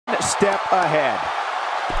step ahead.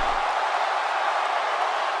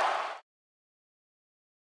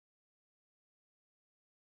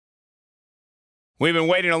 We've been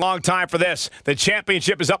waiting a long time for this. The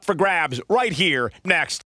championship is up for grabs right here,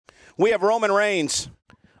 next. We have Roman Reigns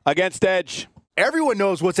against Edge. Everyone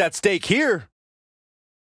knows what's at stake here.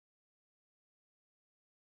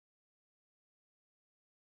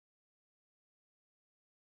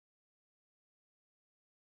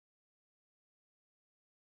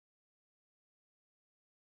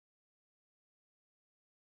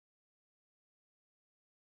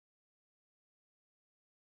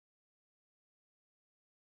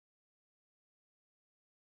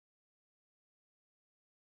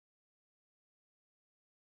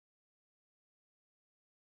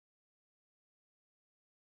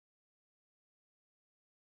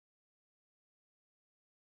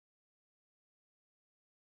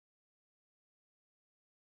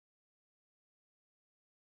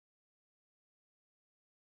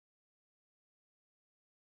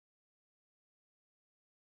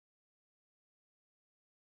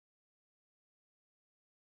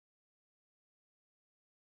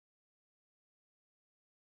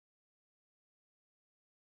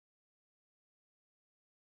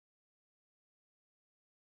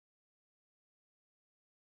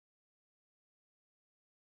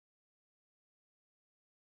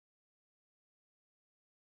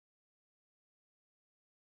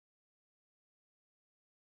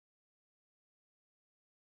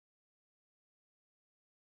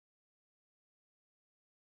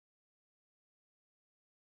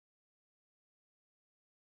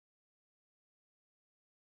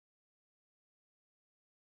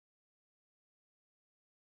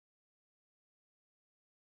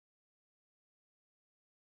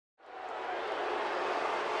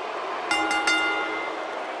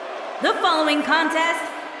 The following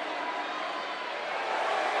contest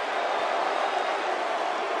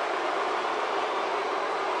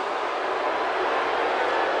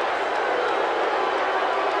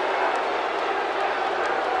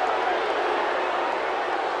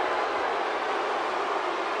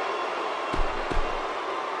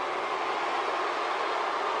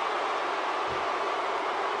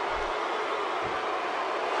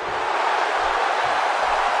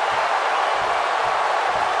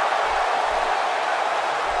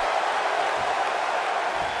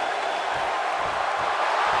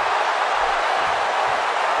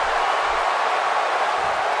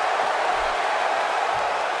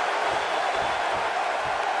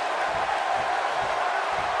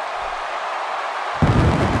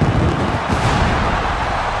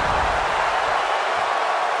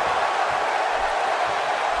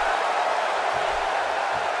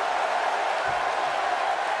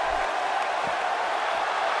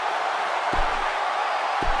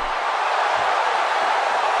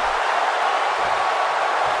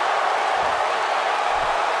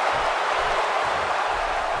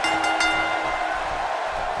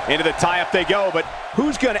into the tie-up they go, but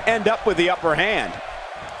who's going to end up with the upper hand?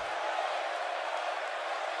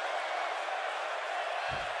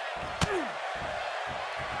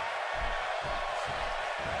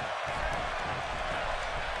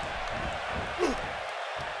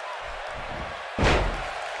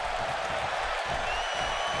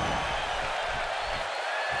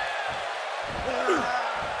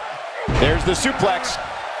 There's the suplex.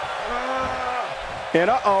 And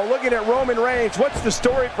looking at Roman Reigns, what's the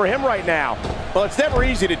story for him right now? Well, it's never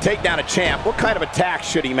easy to take down a champ. What kind of attack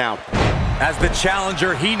should he mount? As the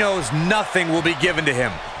challenger, he knows nothing will be given to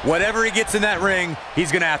him. Whatever he gets in that ring, he's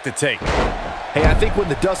going to have to take. Hey, I think when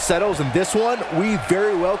the dust settles in this one, we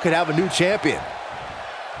very well could have a new champion.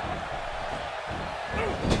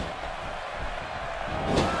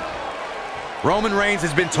 Roman Reigns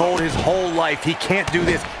has been told his whole life he can't do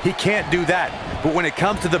this, he can't do that. But when it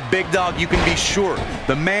comes to the big dog, you can be sure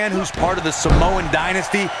the man who's part of the Samoan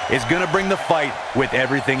dynasty is going to bring the fight with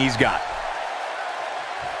everything he's got.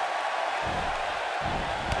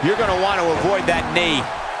 You're going to want to avoid that knee.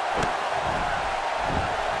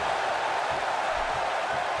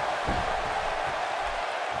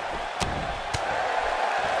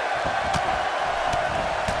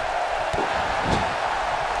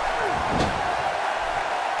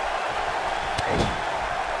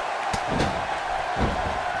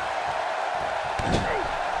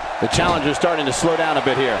 The challenger's starting to slow down a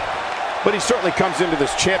bit here. But he certainly comes into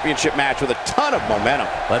this championship match with a ton of momentum.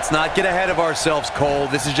 Let's not get ahead of ourselves, Cole.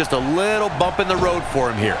 This is just a little bump in the road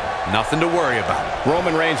for him here. Nothing to worry about.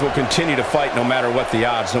 Roman Reigns will continue to fight no matter what the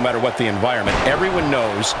odds, no matter what the environment. Everyone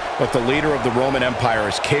knows what the leader of the Roman Empire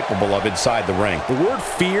is capable of inside the ring. The word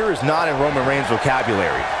fear is not in Roman Reigns'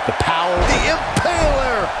 vocabulary. The power, the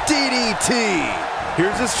Impaler, DDT.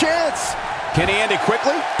 Here's his chance. Can he end it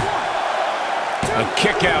quickly? A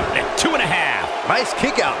kick out at 2.5. Nice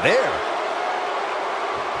kick out there.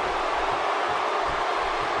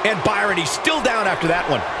 And Byron, he's still down after that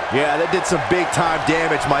one. Yeah, that did some big time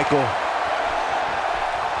damage, Michael.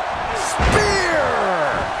 Spear!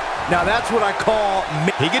 Now that's what I call...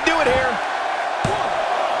 He can do it here.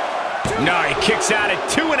 No, he kicks out at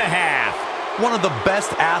 2.5. One of the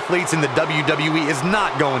best athletes in the WWE is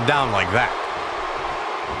not going down like that.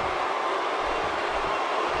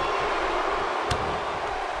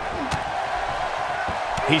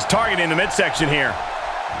 He's targeting the midsection here.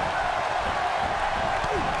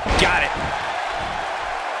 Got it.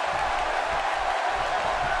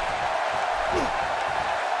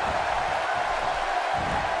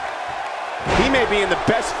 He may be in the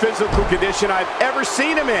best physical condition I've ever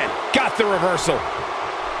seen him in. Got the reversal.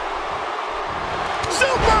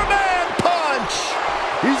 Superman punch!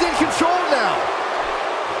 He's in control now.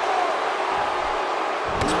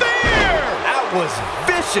 Spear! That was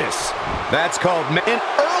vicious. That's called an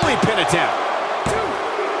early pin attempt.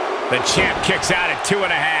 The champ kicks out at 2.5.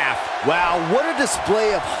 Wow, what a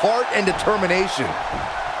display of heart and determination.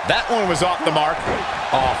 That one was off the mark.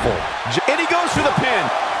 Awful. And he goes for the pin.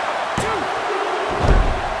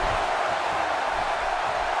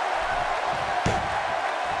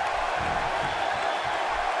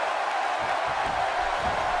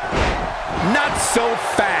 Not so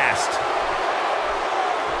fast.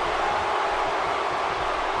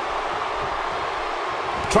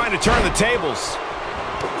 Trying to turn the tables.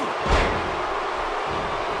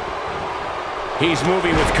 He's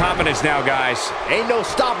moving with confidence now, guys. Ain't no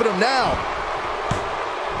stopping him now.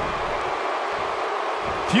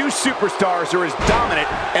 Few superstars are as dominant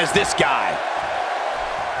as this guy.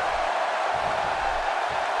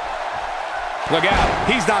 Look out,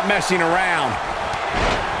 he's not messing around.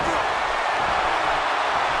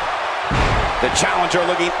 The challenger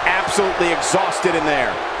looking absolutely exhausted in there.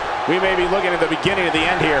 We may be looking at the beginning of the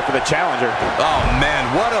end here for the challenger. Oh, man,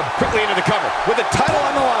 what a... Quickly into the cover with the title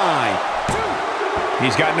on the line.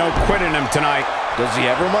 He's got no quit in him tonight. Does he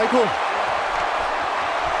ever, Michael?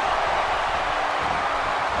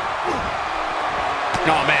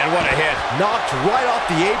 Oh, man, what a hit. Knocked right off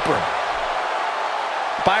the apron.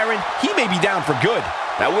 Byron, he may be down for good.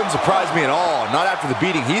 That wouldn't surprise me at all, not after the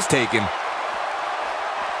beating he's taken.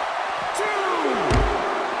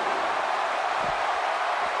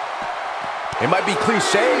 It might be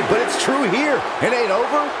cliche, but it's true here. It ain't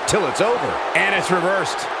over till it's over. And it's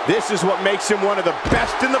reversed. This is what makes him one of the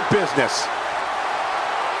best in the business.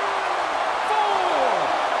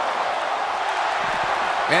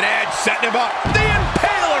 And Edge setting him up. The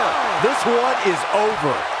Impaler! This one is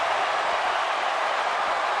over.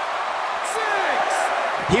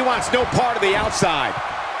 6. He wants no part of the outside.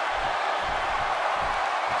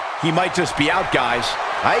 He might just be out, guys.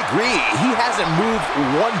 I agree. He hasn't moved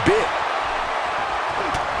one bit.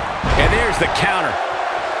 And there's the counter.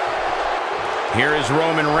 Here is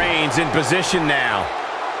Roman Reigns in position now.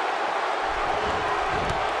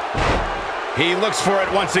 He looks for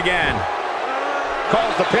it once again.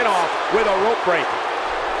 Calls the pin off with a rope break.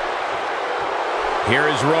 Here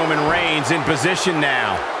is Roman Reigns in position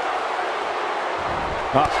now.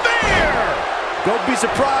 Spear! Don't be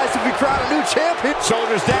surprised if we crown a new champion.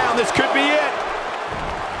 Shoulders down, this could be it.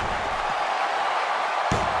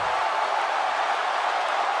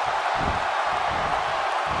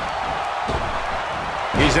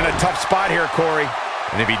 He's in a tough spot here, Corey.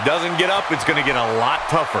 And if he doesn't get up, it's going to get a lot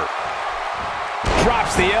tougher.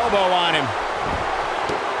 Drops the elbow on him.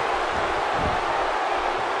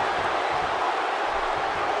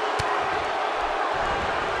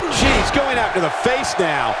 Jeez, going after the face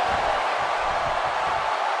now.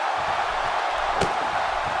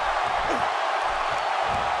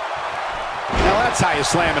 Now that's how you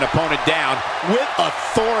slam an opponent down, with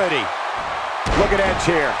authority. Look at Edge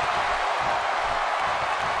here.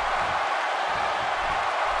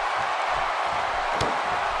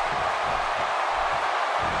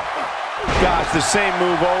 Gosh, the same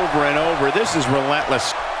move over and over. This is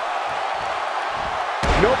relentless.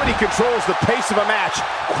 Nobody controls the pace of a match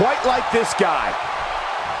quite like this guy.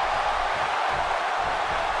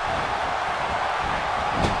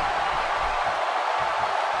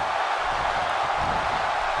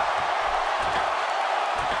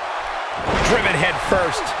 Driven head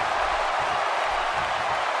first.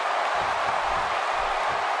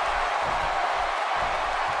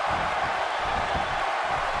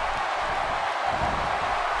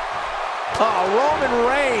 Oh, Roman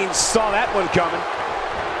Reigns saw that one coming.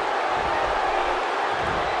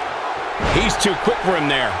 He's too quick for him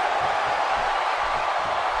there.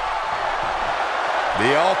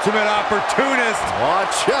 The ultimate opportunist.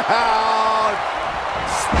 Watch out.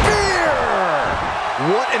 Spear.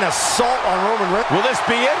 What an assault on Roman Reigns. Will this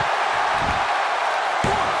be it?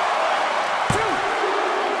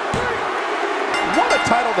 What a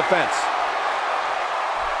title defense.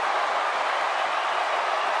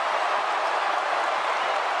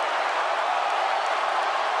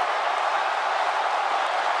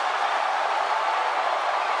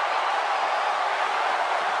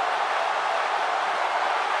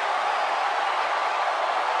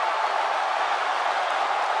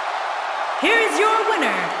 Here is your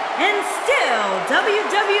winner, and still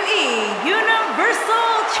WWE Universal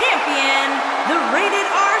Champion, the Rated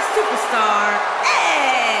R Superstar,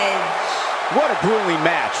 Edge. What a grueling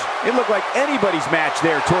match. It looked like anybody's match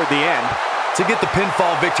there toward the end. To get the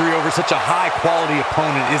pinfall victory over such a high-quality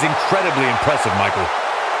opponent is incredibly impressive, Michael.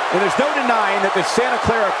 And there's no denying that the Santa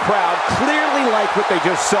Clara crowd clearly liked what they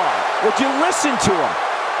just saw. Would you listen to them?